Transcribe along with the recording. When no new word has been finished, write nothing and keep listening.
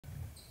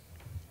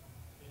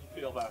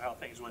feel about how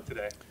things went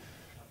today?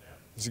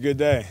 It's a good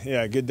day.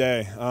 Yeah, good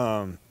day.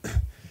 And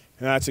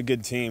that's a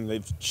good team.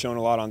 They've shown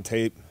a lot on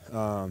tape.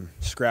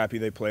 Scrappy,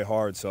 they play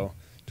hard. So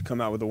to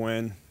come out with a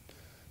win,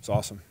 it's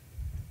awesome.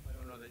 I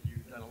don't know that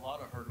you've done a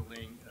lot of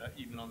hurdling,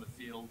 even on the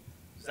field.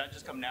 Does that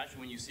just come naturally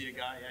when you see a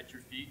guy at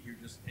your feet,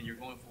 and you're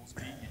going full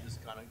speed, you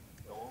just kind of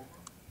go over?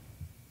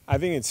 I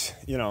think it's,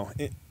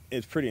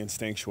 it's pretty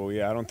instinctual.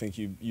 Yeah, I don't think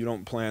you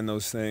don't plan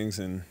those things,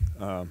 and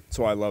that's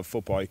why I love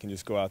football. You can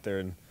just go out there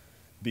and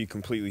be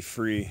completely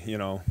free.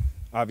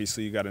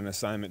 Obviously you got an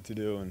assignment to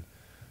do and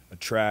a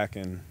track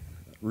and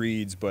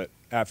reads, but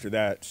after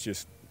that, it's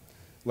just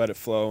let it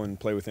flow and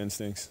play with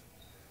instincts.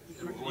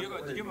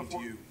 What did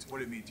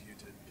it mean to you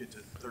to get to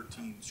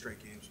 13 straight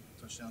games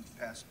with touchdowns,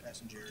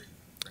 passing Jerry?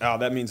 Oh,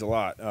 that means a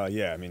lot.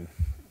 Yeah, I mean,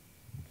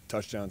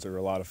 touchdowns are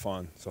a lot of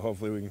fun, so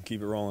hopefully we can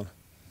keep it rolling.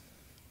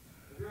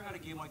 Have you ever had a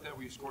game like that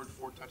where you scored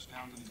 4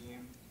 touchdowns in a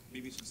game,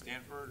 maybe since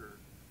Stanford? Or?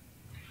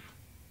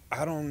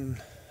 I don't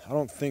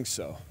think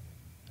so.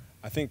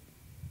 I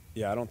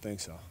don't think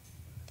so.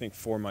 I think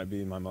 4 might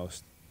be my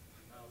most.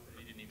 Well,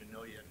 he didn't even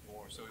know you had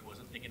 4, so he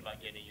wasn't thinking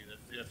about getting you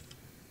the 5th.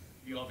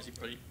 You obviously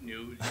pretty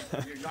knew.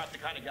 You're not the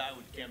kind of guy who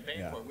would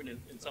campaign for it.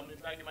 And somebody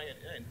back you might get,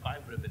 and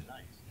 5 would have been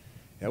nice.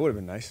 Yeah, it would have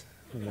been nice.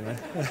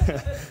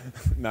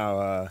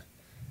 No,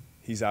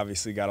 he's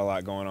obviously got a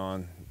lot going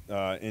on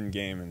in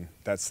game, and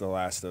that's the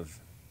last of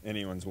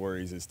anyone's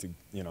worries is to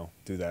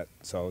do that.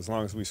 So as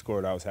long as we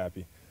scored, I was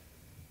happy.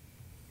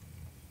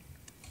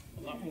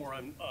 A lot more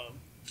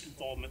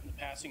involvement in the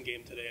passing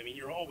game today. I mean,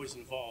 you're always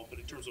involved, but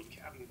in terms of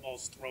having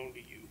balls thrown to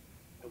you,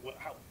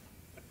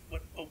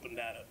 what opened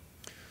that up?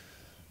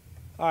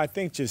 I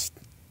think just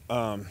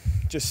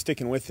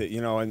sticking with it.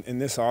 In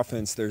this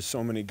offense, there's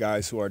so many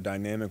guys who are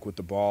dynamic with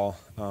the ball.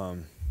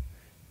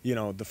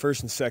 The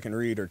first and second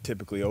read are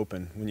typically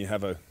open when you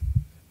have a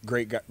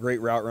great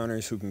route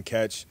runners who can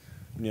catch,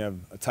 when you have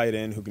a tight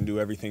end who can do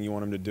everything you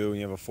want him to do, and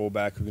you have a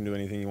fullback who can do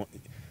anything you want.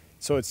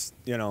 So it's,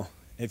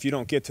 if you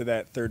don't get to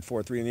that third,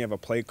 fourth read, and you have a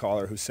play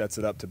caller who sets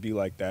it up to be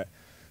like that.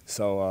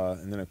 So,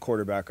 and then a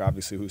quarterback,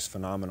 obviously, who's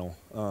phenomenal.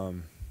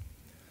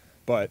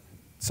 But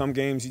some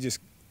games you just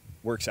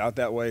works out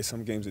that way.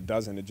 Some games it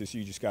doesn't.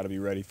 You just got to be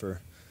ready for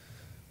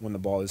when the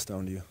ball is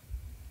thrown to you.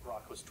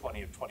 Brock was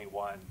 20 of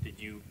 21. Did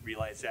you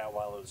realize that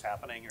while it was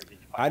happening, or did you?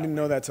 I didn't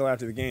know that till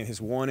after the game.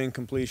 His one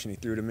incompletion he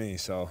threw to me,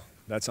 so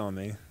that's on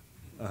me.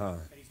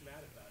 And he's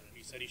mad about it.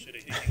 He said he should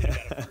have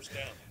got a first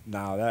down.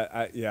 No,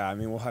 I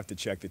mean, we'll have to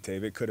check the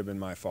tape. It could have been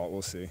my fault.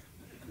 We'll see.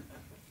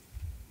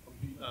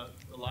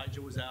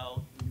 Elijah was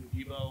out.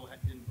 Debo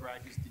didn't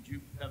practice. Did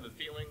you have a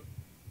feeling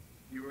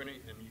you were going to?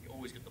 I mean, you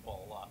always get the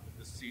ball a lot, but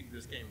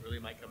this game really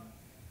might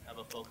have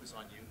a focus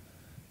on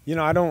you.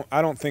 I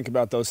don't think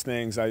about those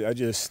things. I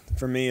just,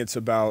 for me, it's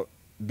about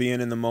being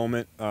in the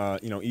moment.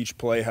 Each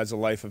play has a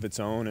life of its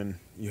own, and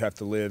you have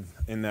to live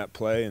in that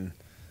play and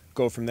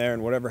go from there.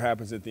 And whatever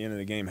happens at the end of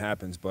the game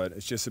happens. But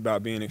it's just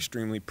about being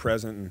extremely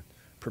present and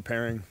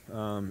preparing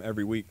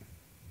every week.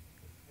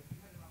 Have you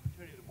had an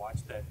opportunity to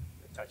watch that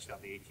touchdown,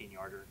 the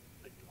 18-yarder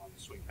on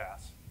the swing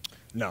pass?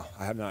 No,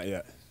 I have not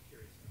yet.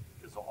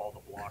 Because of all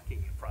the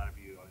blocking in front of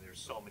you, there's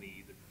so many,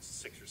 either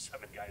 6 or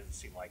 7 guys that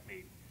seem like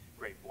made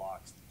great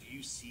blocks. Do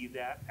you see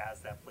that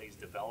as that play's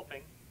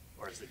developing,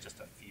 or is it just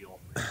a feel?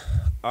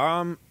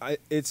 I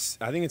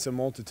think it's a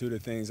multitude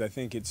of things. I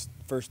think it's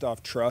first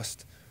off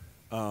trust.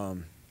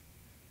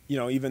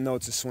 Even though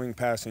it's a swing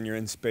pass and you're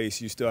in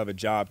space, you still have a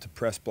job to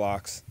press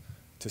blocks,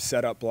 to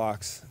set up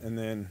blocks, and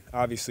then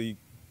obviously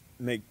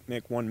make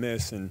one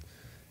miss. And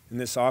in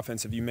this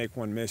offense, if you make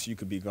one miss, you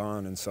could be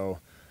gone. And so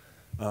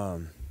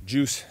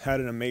Juice had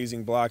an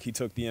amazing block. He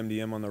took the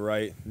MDM on the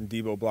right, and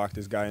Debo blocked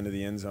his guy into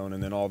the end zone,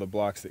 and then all the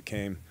blocks that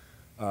came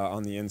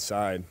on the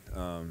inside.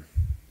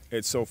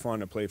 It's so fun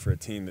to play for a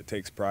team that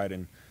takes pride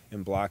in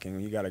blocking.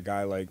 You got a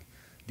guy like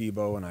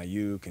Debo and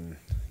Ayuk and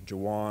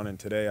Jawan, and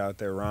today out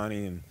there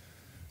Ronnie and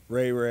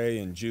Ray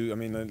and Juice. I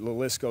mean, the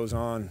list goes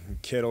on.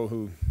 Kittle,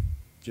 who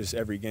just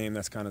every game,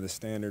 that's kind of the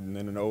standard, and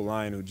then an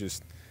O-line who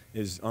just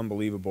is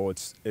unbelievable.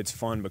 It's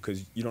fun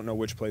because you don't know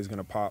which play is going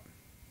to pop.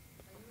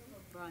 Are you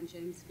a LeBron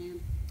James fan?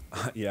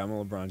 Yeah, I'm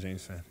a LeBron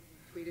James fan.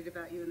 Tweeted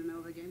about you in the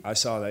middle of the game? I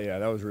saw that, yeah.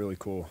 That was really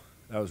cool.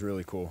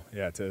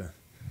 Yeah,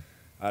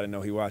 I didn't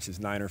know he watches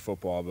Niner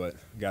football, but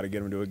got to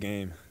get him to a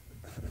game.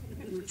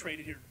 You were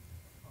traded here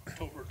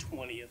October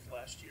 20th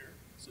last year.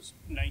 So it's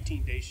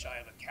 19 days shy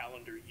of a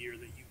calendar year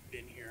that you've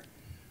been here.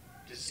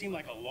 Does it seem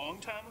like a long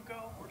time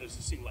ago, or does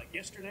it seem like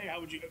yesterday? How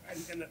would you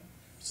and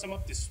sum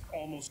up this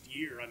almost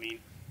year? I mean,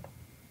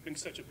 been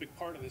such a big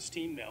part of this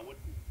team now.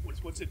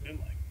 What's it been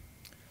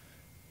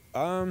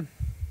like?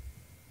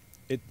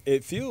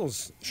 It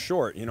feels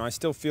short. I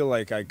still feel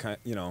like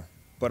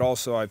but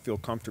also I feel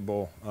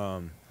comfortable.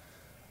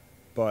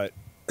 But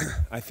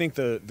I think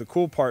the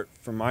cool part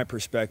from my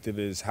perspective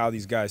is how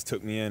these guys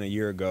took me in a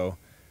year ago,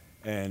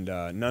 and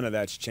none of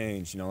that's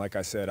changed. Like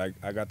I said,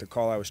 I got the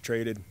call I was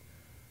traded.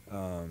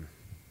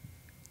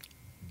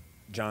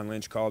 John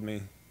Lynch called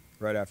me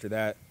right after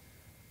that.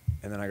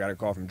 and then I got a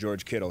call from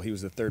George Kittle. He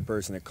was the third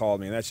person that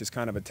called me, and that's just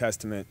kind of a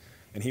testament,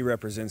 and he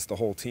represents the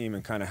whole team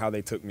and kind of how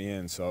they took me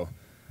in. So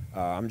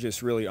I'm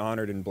just really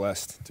honored and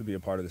blessed to be a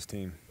part of this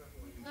team.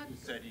 He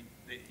said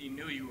he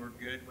knew you were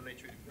good when they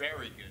traded,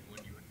 very good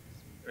when you were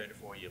traded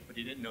for you, but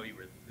he didn't know you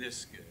were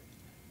this good.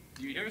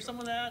 Do you hear some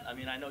of that? I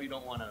mean, I know you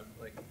don't want to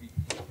like be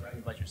bragging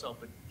about yourself,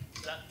 but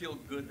does that feel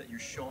good that you're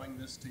showing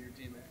this to your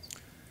teammates?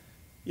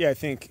 Yeah, I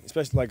think,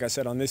 especially like I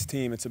said, on this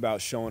team, it's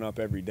about showing up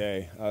every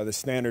day. The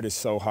standard is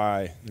so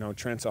high. You know,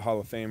 Trent's a Hall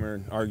of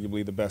Famer,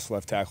 arguably the best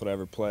left tackle to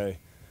ever play.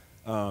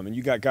 And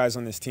you got guys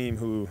on this team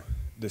who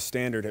the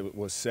standard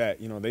was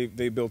set. You know,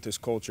 they built this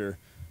culture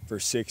for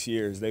 6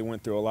 years. They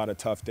went through a lot of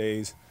tough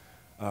days.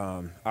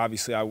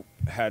 Obviously, I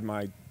had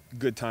my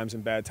good times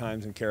and bad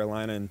times in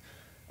Carolina,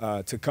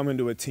 and to come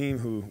into a team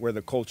where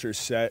the culture's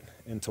set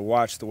and to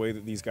watch the way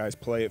that these guys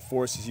play, it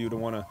forces you to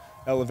want to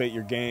elevate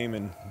your game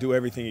and do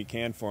everything you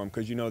can for them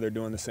because you know they're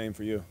doing the same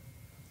for you.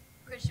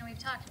 Christian, we've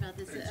talked about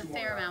this a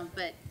fair amount,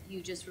 but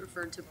you just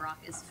referred to Brock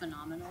as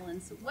phenomenal.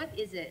 And so what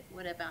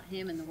about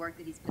him and the work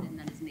that he's put in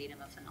that has made him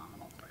a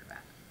phenomenal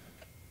quarterback?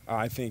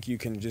 I think you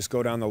can just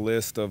go down the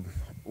list of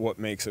what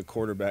makes a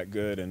quarterback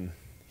good, and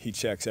he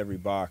checks every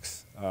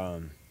box.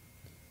 And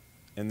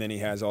then he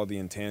has all the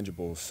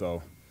intangibles,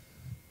 so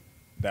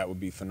that would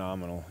be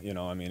phenomenal. You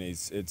know, I mean,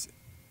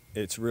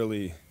 it's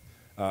really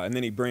and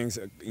then he brings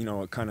a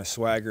kind of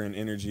swagger and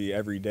energy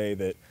every day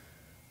that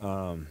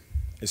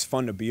is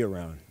fun to be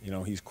around. You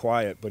know, he's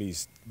quiet, but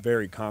he's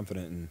very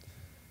confident, and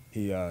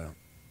he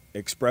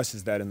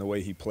expresses that in the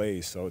way he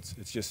plays. So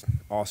it's just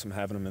awesome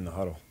having him in the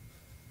huddle.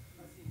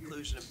 The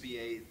inclusion of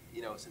BA,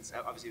 since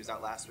obviously he was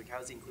out last week, how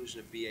does the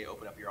inclusion of BA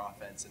open up your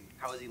offense, and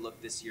how has he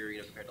looked this year,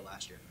 compared to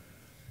last year?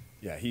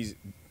 Yeah,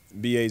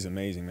 BA's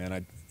amazing,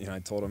 man. I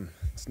told him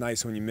it's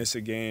nice when you miss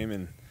a game,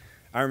 and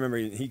I remember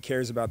he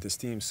cares about this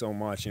team so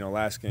much. You know,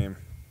 last game,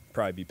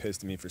 probably be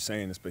pissed at me for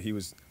saying this, but he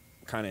was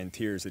kind of in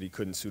tears that he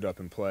couldn't suit up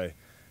and play.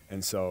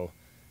 And so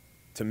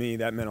to me,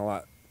 that meant a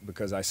lot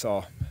because I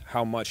saw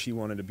how much he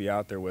wanted to be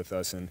out there with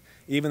us. And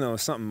even though it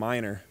was something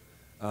minor,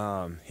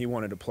 he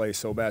wanted to play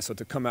so bad. So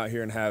to come out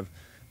here and have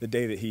the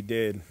day that he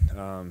did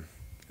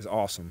is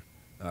awesome.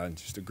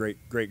 Just a great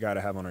guy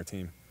to have on our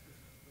team.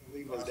 The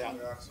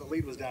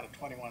lead was down at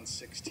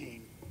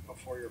 21-16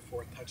 before your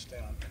fourth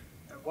touchdown.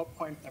 At what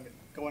point, I mean,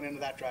 going into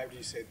that drive, did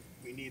you say,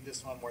 we need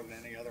this one more than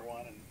any other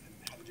one, and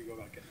how did you go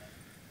about getting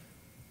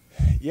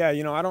that? Yeah,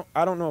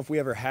 I don't know if we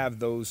ever have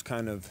those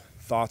kind of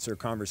thoughts or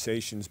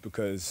conversations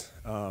because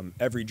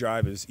every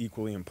drive is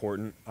equally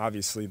important.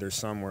 Obviously, there's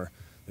some where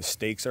the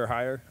stakes are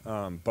higher,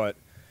 but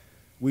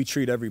we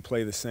treat every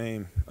play the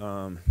same.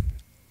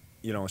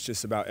 It's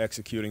just about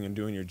executing and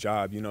doing your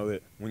job. You know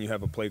that when you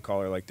have a play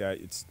caller like that,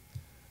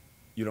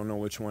 you don't know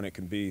which one it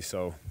can be.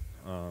 So,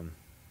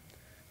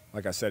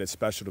 like I said, it's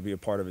special to be a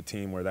part of a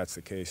team where that's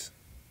the case.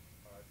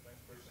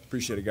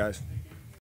 Appreciate it, guys.